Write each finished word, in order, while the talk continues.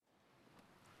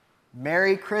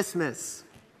Merry Christmas.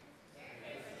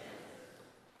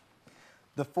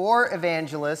 The four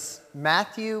evangelists,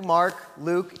 Matthew, Mark,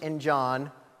 Luke, and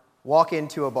John, walk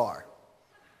into a bar.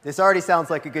 This already sounds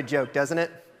like a good joke, doesn't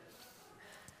it?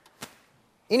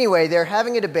 Anyway, they're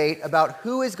having a debate about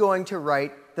who is going to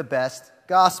write the best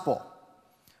gospel.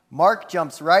 Mark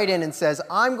jumps right in and says,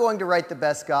 I'm going to write the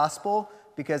best gospel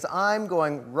because I'm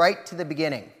going right to the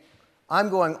beginning. I'm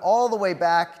going all the way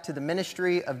back to the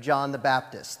ministry of John the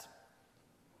Baptist.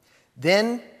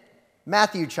 Then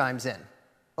Matthew chimes in.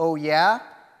 Oh yeah?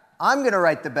 I'm going to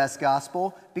write the best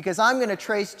gospel because I'm going to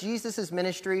trace Jesus'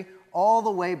 ministry all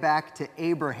the way back to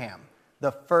Abraham,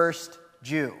 the first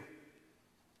Jew.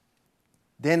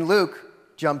 Then Luke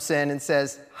jumps in and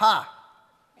says, Ha!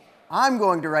 I'm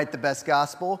going to write the best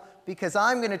gospel because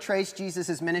I'm going to trace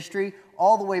Jesus' ministry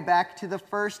all the way back to the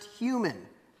first human,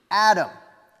 Adam.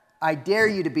 I dare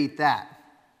you to beat that.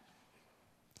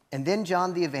 And then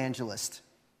John the evangelist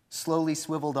slowly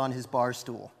swiveled on his bar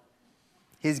stool.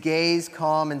 His gaze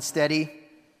calm and steady,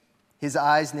 his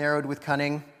eyes narrowed with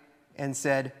cunning, and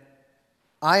said,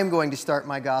 I am going to start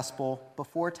my gospel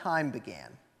before time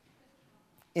began.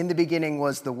 In the beginning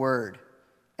was the Word,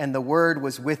 and the Word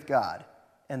was with God,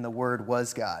 and the Word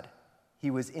was God. He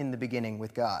was in the beginning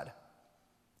with God.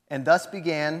 And thus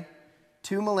began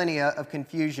 2 millennia of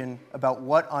confusion about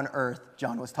what on earth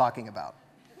John was talking about.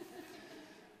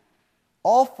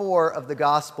 All four of the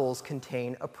Gospels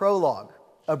contain a prologue,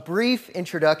 a brief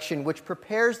introduction which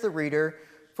prepares the reader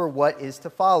for what is to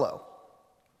follow.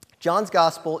 John's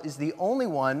Gospel is the only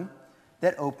one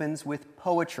that opens with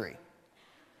poetry.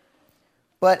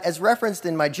 But as referenced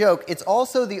in my joke, it's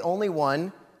also the only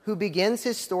one who begins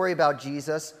his story about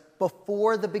Jesus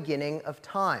before the beginning of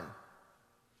time.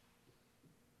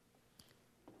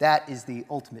 That is the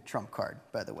ultimate trump card,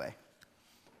 by the way.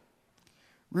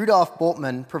 Rudolf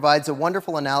Bultmann provides a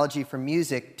wonderful analogy from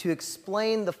music to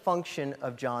explain the function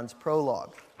of John's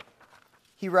prologue.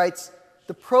 He writes,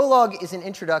 the prologue is an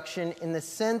introduction in the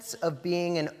sense of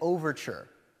being an overture,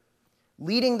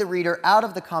 leading the reader out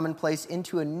of the commonplace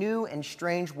into a new and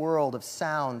strange world of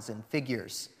sounds and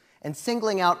figures, and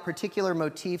singling out particular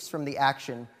motifs from the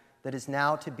action that is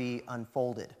now to be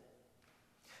unfolded.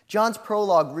 John's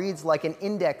prologue reads like an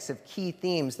index of key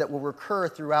themes that will recur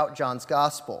throughout John's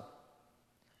gospel.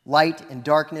 Light and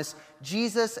darkness,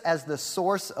 Jesus as the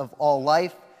source of all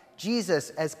life,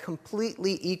 Jesus as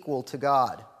completely equal to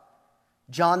God.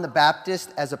 John the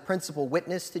Baptist as a principal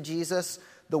witness to Jesus,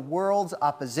 the world's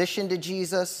opposition to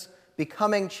Jesus,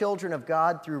 becoming children of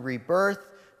God through rebirth,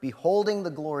 beholding the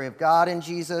glory of God in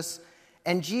Jesus,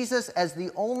 and Jesus as the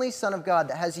only Son of God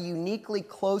that has a uniquely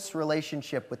close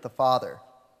relationship with the Father.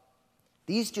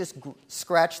 These just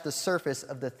scratch the surface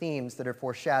of the themes that are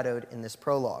foreshadowed in this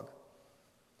prologue.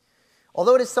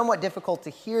 Although it is somewhat difficult to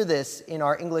hear this in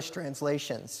our English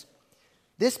translations,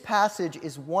 this passage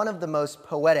is one of the most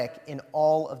poetic in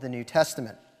all of the New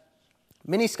Testament.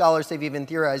 Many scholars have even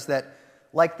theorized that,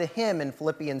 like the hymn in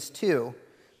Philippians 2,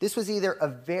 this was either a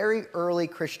very early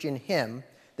Christian hymn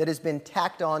that has been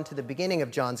tacked on to the beginning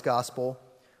of John's gospel,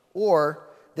 or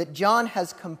that John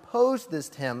has composed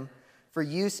this hymn for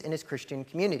use in his Christian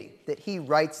community, that he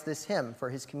writes this hymn for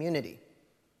his community.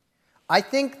 I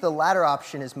think the latter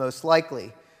option is most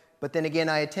likely, but then again,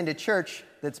 I attend a church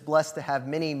that's blessed to have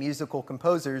many musical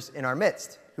composers in our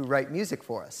midst who write music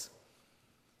for us.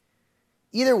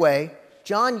 Either way,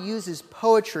 John uses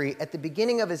poetry at the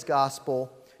beginning of his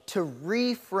gospel to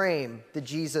reframe the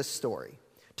Jesus story,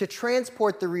 to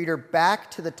transport the reader back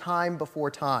to the time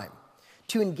before time,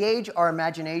 to engage our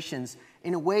imaginations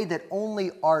in a way that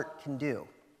only art can do.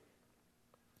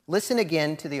 Listen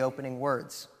again to the opening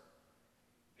words.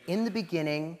 In the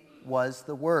beginning was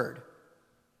the Word,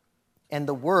 and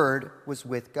the Word was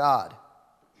with God,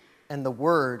 and the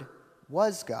Word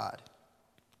was God.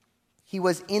 He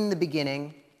was in the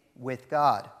beginning with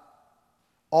God.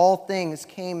 All things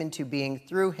came into being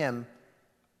through him,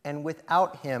 and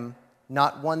without him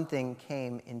not one thing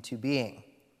came into being.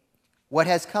 What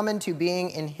has come into being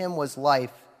in him was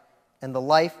life, and the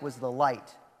life was the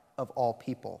light of all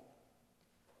people.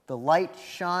 The light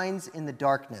shines in the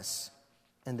darkness,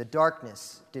 and the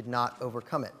darkness did not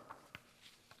overcome it.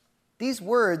 These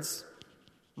words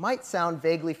might sound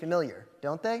vaguely familiar,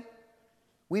 don't they?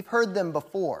 We've heard them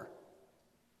before.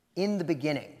 In the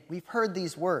beginning. We've heard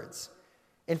these words.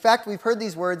 In fact, we've heard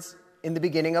these words in the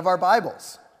beginning of our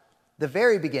Bibles. The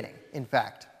very beginning, in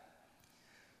fact.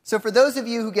 So for those of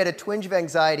you who get a twinge of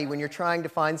anxiety when you're trying to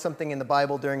find something in the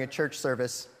Bible during a church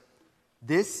service,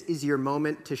 this is your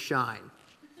moment to shine.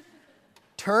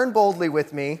 Turn boldly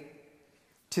with me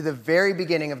to the very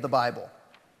beginning of the Bible.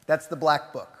 That's the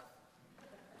Black Book.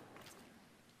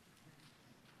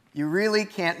 You really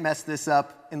can't mess this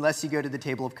up unless you go to the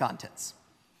table of contents.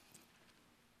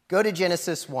 Go to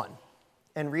Genesis 1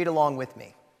 and read along with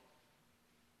me.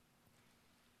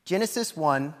 Genesis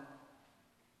 1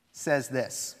 says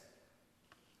this: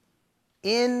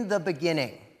 "In the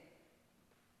beginning,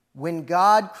 when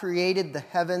God created the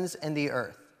heavens and the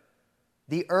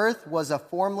earth was a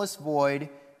formless void,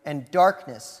 and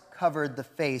darkness covered the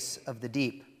face of the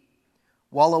deep,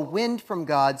 while a wind from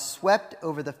God swept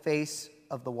over the face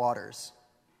of the waters.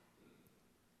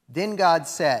 Then God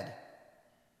said,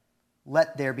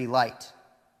 'Let there be light.'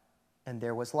 And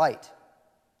there was light.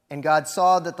 And God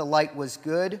saw that the light was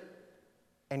good,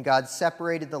 and God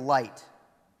separated the light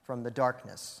from the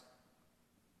darkness."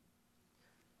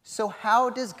 So how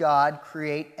does God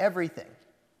create everything?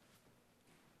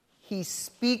 He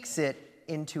speaks it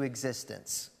into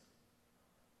existence.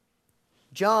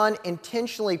 John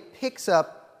intentionally picks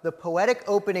up the poetic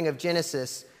opening of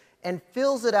Genesis and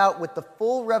fills it out with the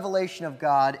full revelation of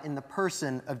God in the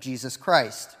person of Jesus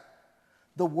Christ.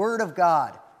 The Word of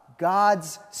God,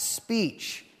 God's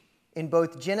speech, in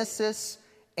both Genesis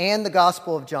and the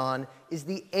Gospel of John, is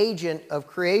the agent of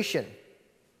creation.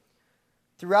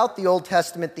 Throughout the Old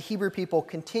Testament, the Hebrew people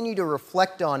continue to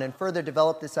reflect on and further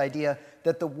develop this idea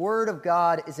that the Word of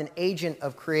God is an agent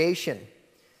of creation,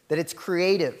 that it's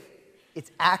creative,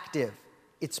 it's active,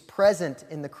 it's present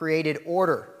in the created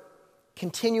order,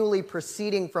 continually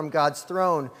proceeding from God's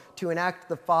throne to enact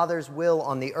the Father's will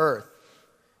on the earth,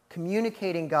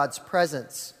 communicating God's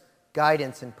presence,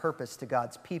 guidance, and purpose to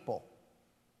God's people.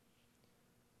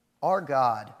 Our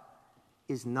God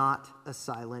is not a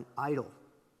silent idol.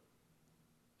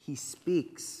 He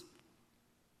speaks.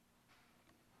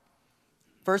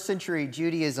 First century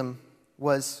Judaism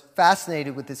was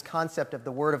fascinated with this concept of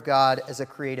the Word of God as a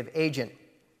creative agent.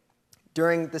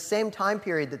 During the same time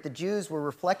period that the Jews were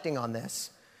reflecting on this,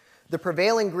 the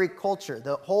prevailing Greek culture,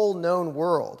 the whole known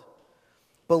world,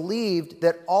 believed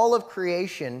that all of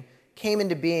creation came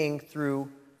into being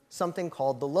through something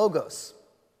called the Logos,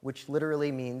 which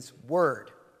literally means word.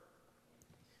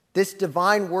 This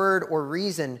divine word or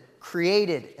reason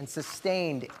created and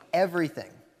sustained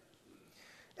everything.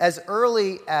 As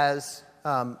early as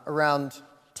around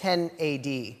 10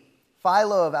 AD,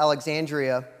 Philo of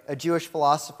Alexandria, a Jewish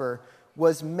philosopher,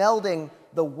 was melding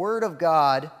the Word of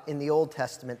God in the Old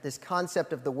Testament, this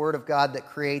concept of the Word of God that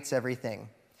creates everything,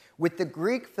 with the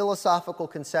Greek philosophical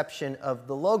conception of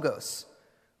the Logos,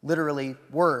 literally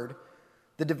word,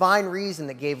 the divine reason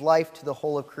that gave life to the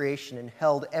whole of creation and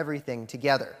held everything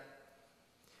together.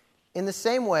 In the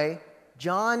same way,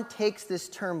 John takes this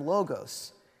term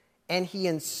Logos and he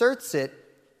inserts it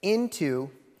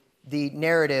into the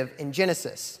narrative in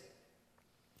Genesis.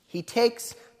 He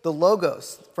takes the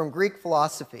Logos from Greek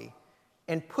philosophy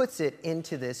and puts it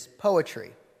into this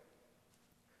poetry.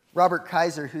 Robert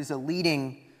Kaiser, who's a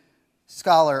leading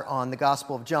scholar on the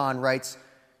Gospel of John, writes,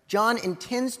 "John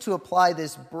intends to apply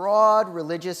this broad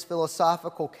religious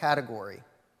philosophical category,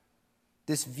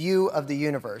 this view of the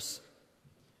universe,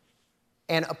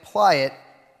 and apply it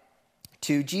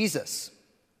to Jesus."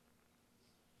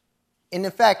 In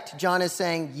effect, John is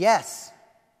saying, yes,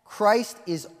 Christ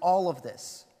is all of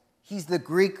this. He's the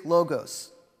Greek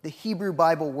Logos, the Hebrew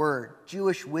Bible word,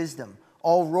 Jewish wisdom,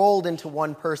 all rolled into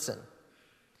one person.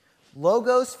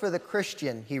 Logos for the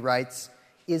Christian, he writes,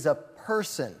 is a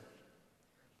person.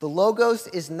 The Logos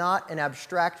is not an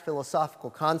abstract philosophical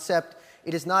concept.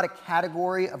 It is not a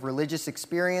category of religious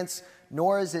experience,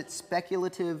 nor is it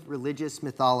speculative religious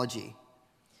mythology.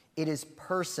 It is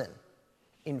person,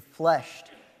 enfleshed,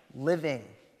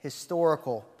 living,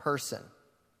 historical person.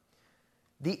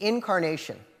 The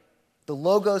incarnation, the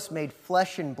Logos made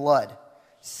flesh and blood,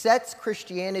 sets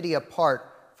Christianity apart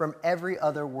from every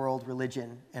other world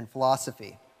religion and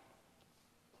philosophy.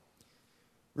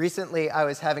 Recently, I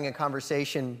was having a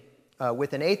conversation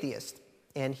with an atheist,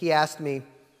 and he asked me,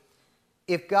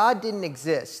 if God didn't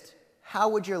exist, how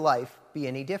would your life be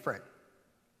any different?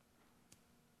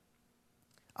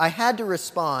 I had to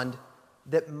respond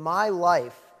that my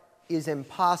life is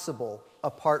impossible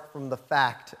apart from the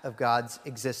fact of God's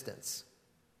existence.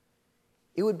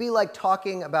 It would be like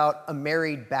talking about a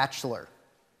married bachelor,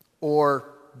 or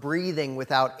breathing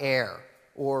without air,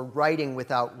 or writing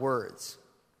without words.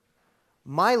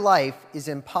 My life is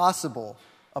impossible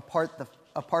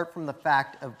apart from the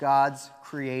fact of God's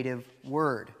creative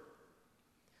word.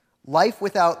 Life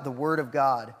without the word of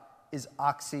God is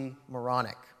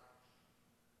oxymoronic.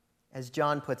 As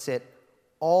John puts it,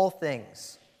 all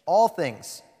things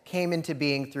came into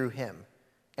being through him,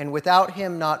 and without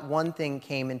him not one thing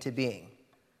came into being.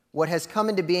 What has come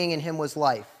into being in him was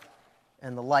life,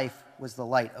 and the life was the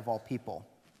light of all people.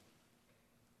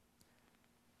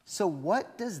 So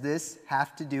what does this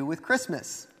have to do with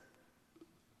Christmas?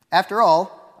 After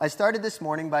all, I started this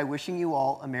morning by wishing you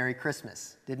all a Merry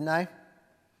Christmas, didn't I?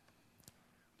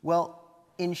 Well,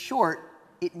 in short,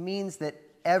 it means that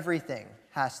everything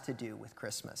has to do with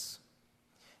Christmas.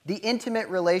 The intimate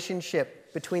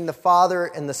relationship between the Father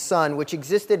and the Son, which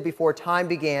existed before time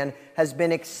began, has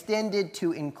been extended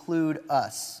to include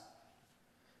us.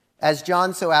 As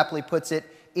John so aptly puts it,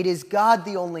 it is God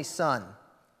the only Son,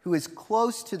 who is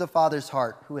close to the Father's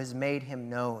heart, who has made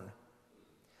him known.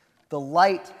 The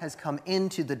light has come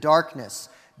into the darkness.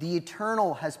 The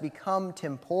eternal has become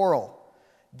temporal.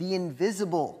 The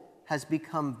invisible has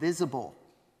become visible.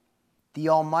 The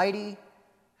Almighty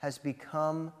has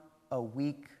become a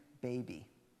weak baby.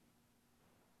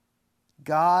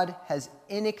 God has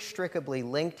inextricably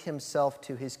linked himself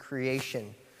to his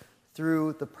creation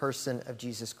through the person of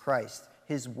Jesus Christ,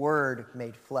 his Word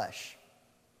made flesh.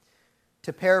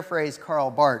 To paraphrase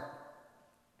Karl Barth,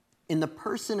 in the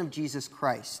person of Jesus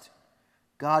Christ,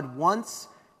 God once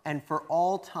and for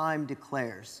all time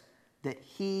declares that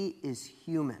he is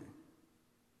human.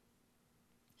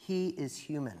 He is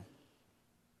human.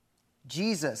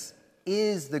 Jesus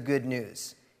is the good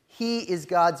news. He is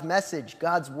God's message,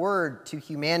 God's word to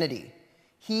humanity.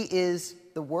 He is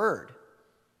the Word.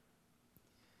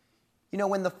 You know,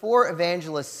 when the four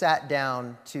evangelists sat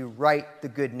down to write the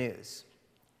good news,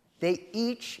 they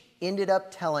each ended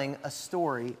up telling a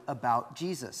story about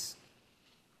Jesus.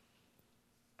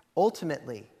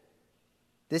 Ultimately,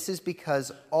 this is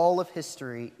because all of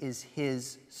history is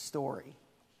his story.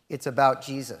 It's about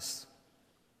Jesus.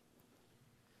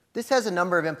 This has a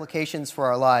number of implications for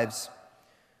our lives.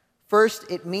 First,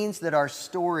 it means that our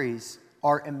stories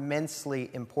are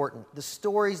immensely important. The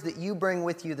stories that you bring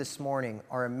with you this morning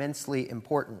are immensely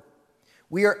important.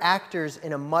 We are actors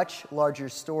in a much larger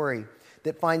story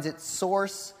that finds its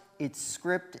source, its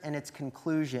script, and its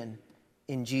conclusion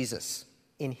in Jesus,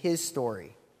 in his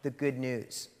story, the good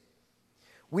news.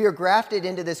 We are grafted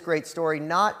into this great story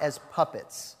not as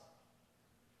puppets,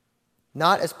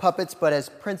 but as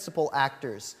principal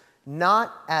actors,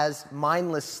 not as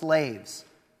mindless slaves,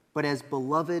 but as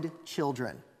beloved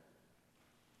children.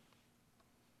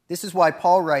 This is why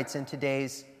Paul writes in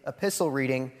today's epistle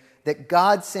reading that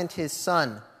God sent his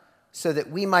Son so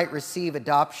that we might receive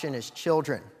adoption as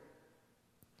children.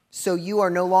 So you are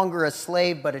no longer a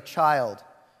slave but a child,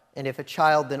 and if a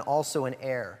child, then also an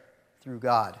heir through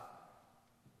God.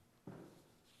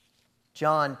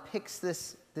 John picks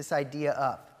this idea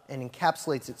up and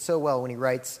encapsulates it so well when he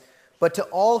writes, "But to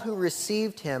all who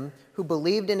received him, who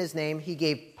believed in his name, he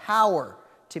gave power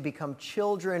to become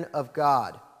children of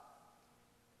God."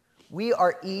 We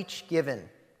are each given,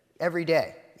 every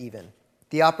day even,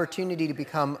 the opportunity to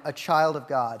become a child of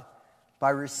God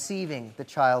by receiving the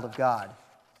child of God,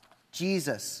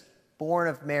 Jesus, born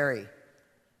of Mary,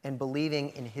 and believing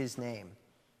in his name.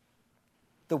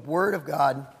 The Word of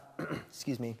God,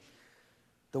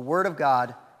 the Word of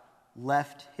God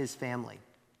left his family.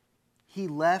 He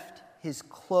left his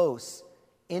close,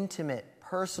 intimate,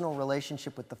 personal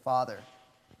relationship with the Father.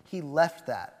 He left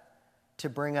that to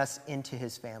bring us into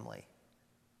his family,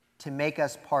 to make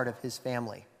us part of his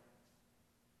family.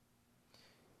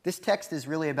 This text is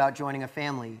really about joining a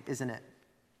family, isn't it?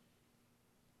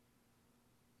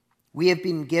 We have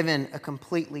been given a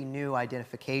completely new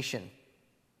identification.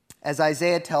 As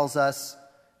Isaiah tells us,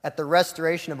 at the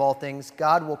restoration of all things,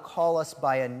 God will call us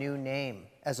by a new name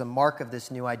as a mark of this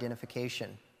new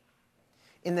identification.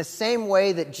 In the same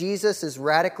way that Jesus is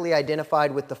radically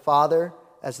identified with the Father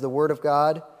as the Word of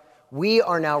God, we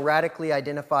are now radically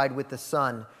identified with the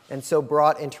Son and so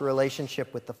brought into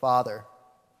relationship with the Father.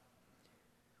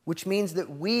 Which means that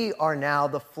we are now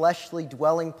the fleshly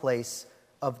dwelling place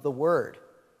of the Word.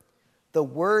 The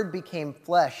Word became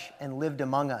flesh and lived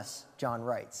among us, John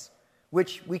writes,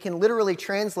 which we can literally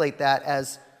translate that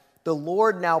as the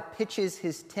Lord now pitches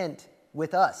his tent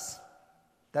with us.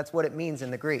 That's what it means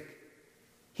in the Greek.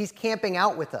 He's camping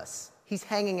out with us. He's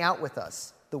hanging out with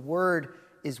us. The Word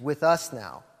is with us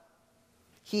now.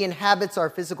 He inhabits our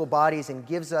physical bodies and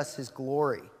gives us his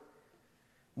glory.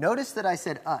 Notice that I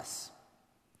said us.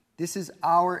 This is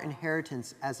our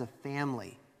inheritance as a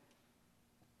family.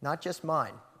 Not just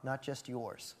mine, not just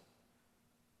yours.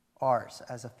 Ours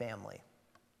as a family.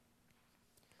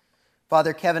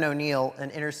 Father Kevin O'Neill,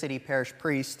 an inner-city parish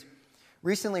priest,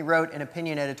 recently wrote an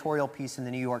opinion editorial piece in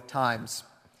the New York Times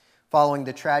following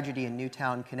the tragedy in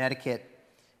Newtown, Connecticut,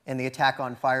 and the attack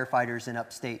on firefighters in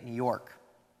upstate New York.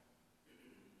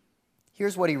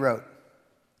 Here's what he wrote.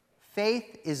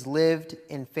 "Faith is lived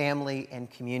in family and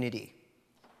community,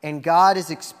 and God is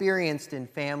experienced in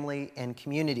family and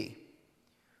community.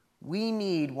 We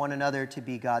need one another to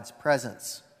be God's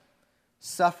presence.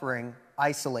 Suffering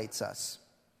isolates us.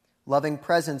 Loving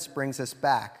presence brings us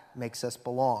back, makes us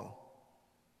belong.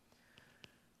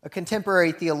 A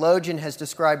contemporary theologian has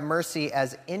described mercy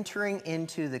as entering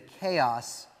into the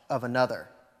chaos of another.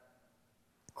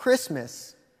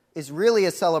 Christmas is really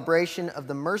a celebration of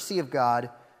the mercy of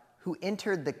God who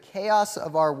entered the chaos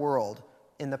of our world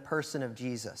in the person of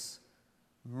Jesus.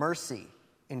 Mercy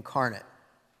incarnate.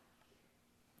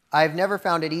 I have never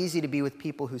found it easy to be with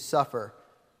people who suffer,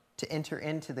 to enter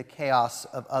into the chaos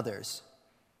of others.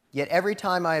 Yet every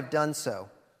time I have done so,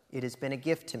 it has been a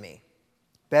gift to me,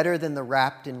 better than the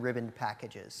wrapped and ribboned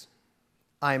packages.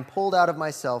 I am pulled out of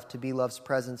myself to be love's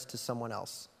presence to someone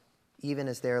else, even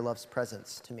as they are love's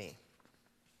presence to me.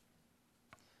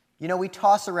 You know, we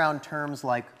toss around terms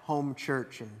like home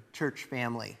church and church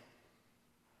family.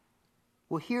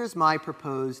 Well, here's my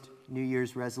proposed New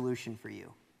Year's resolution for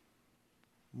you.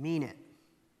 Mean it.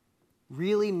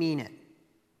 Really mean it.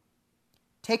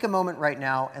 Take a moment right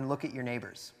now and look at your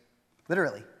neighbors.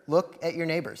 Literally, look at your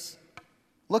neighbors.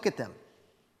 Look at them.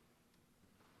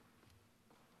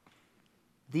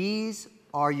 These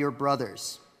are your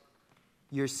brothers,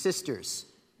 your sisters,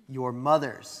 your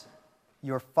mothers,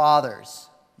 your fathers,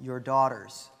 your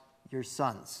daughters, your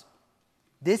sons.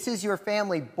 This is your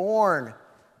family, born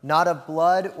not of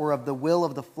blood or of the will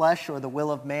of the flesh or the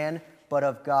will of man, but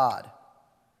of God.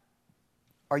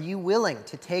 Are you willing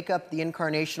to take up the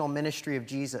incarnational ministry of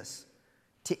Jesus,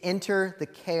 to enter the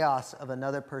chaos of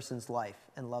another person's life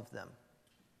and love them?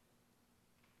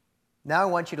 Now I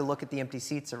want you to look at the empty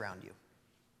seats around you.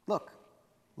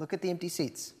 Look at the empty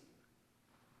seats.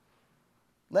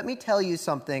 Let me tell you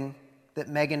something that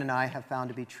Megan and I have found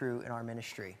to be true in our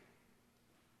ministry.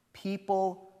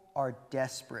 People are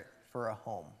desperate for a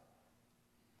home.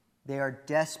 They are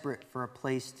desperate for a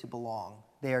place to belong.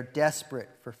 They are desperate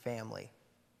for family.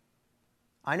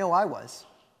 I know I was.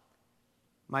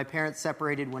 My parents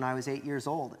separated when I was 8 years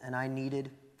old, and I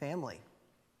needed family.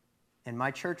 And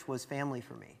my church was family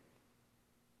for me.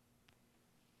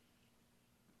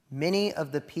 Many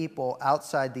of the people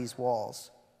outside these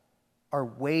walls are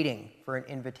waiting for an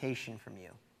invitation from you.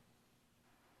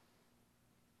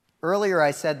 Earlier,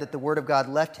 I said that the Word of God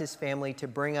left his family to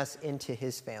bring us into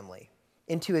his family,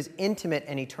 into his intimate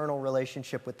and eternal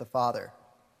relationship with the Father.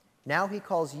 Now he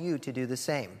calls you to do the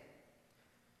same.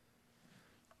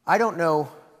 I don't know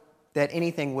that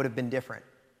anything would have been different,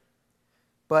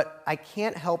 but I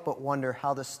can't help but wonder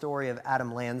how the story of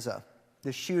Adam Lanza,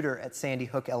 the shooter at Sandy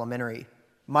Hook Elementary,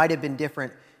 might have been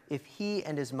different if he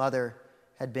and his mother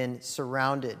had been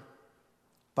surrounded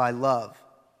by love,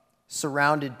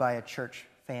 surrounded by a church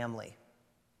family.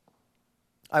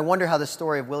 I wonder how the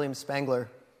story of William Spangler,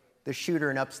 the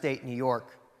shooter in upstate New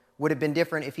York, would have been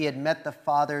different if he had met the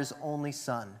Father's only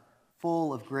Son,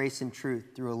 full of grace and truth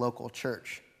through a local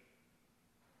church.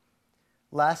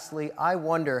 Lastly, I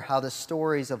wonder how the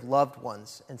stories of loved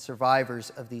ones and survivors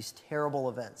of these terrible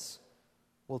events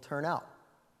will turn out.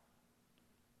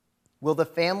 Will the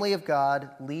family of God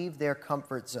leave their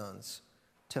comfort zones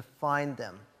to find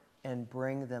them and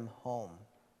bring them home?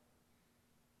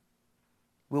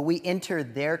 Will we enter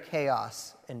their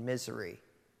chaos and misery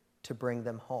to bring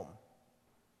them home?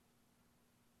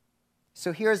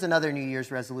 So here's another New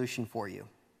Year's resolution for you.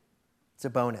 It's a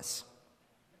bonus.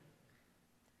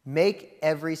 Make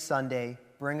every Sunday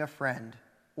bring a friend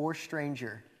or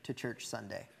stranger to church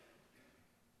Sunday.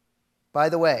 By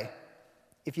the way,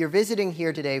 if you're visiting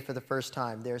here today for the first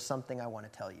time, there's something I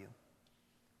want to tell you.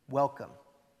 Welcome.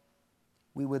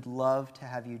 We would love to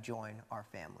have you join our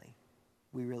family.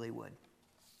 We really would.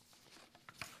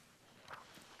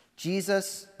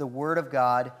 Jesus, the Word of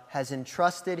God, has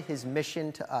entrusted his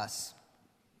mission to us.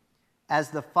 As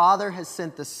the Father has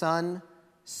sent the Son,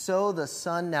 so the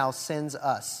Son now sends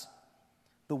us.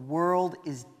 The world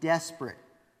is desperate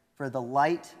for the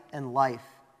light and life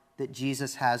that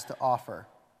Jesus has to offer,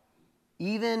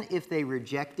 even if they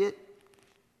reject it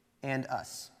and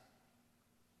us.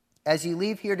 As you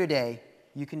leave here today,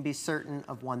 you can be certain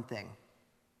of one thing.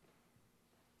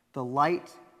 The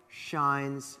light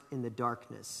shines in the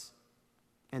darkness,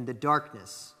 and the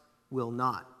darkness will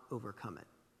not overcome it.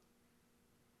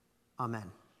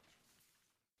 Amen.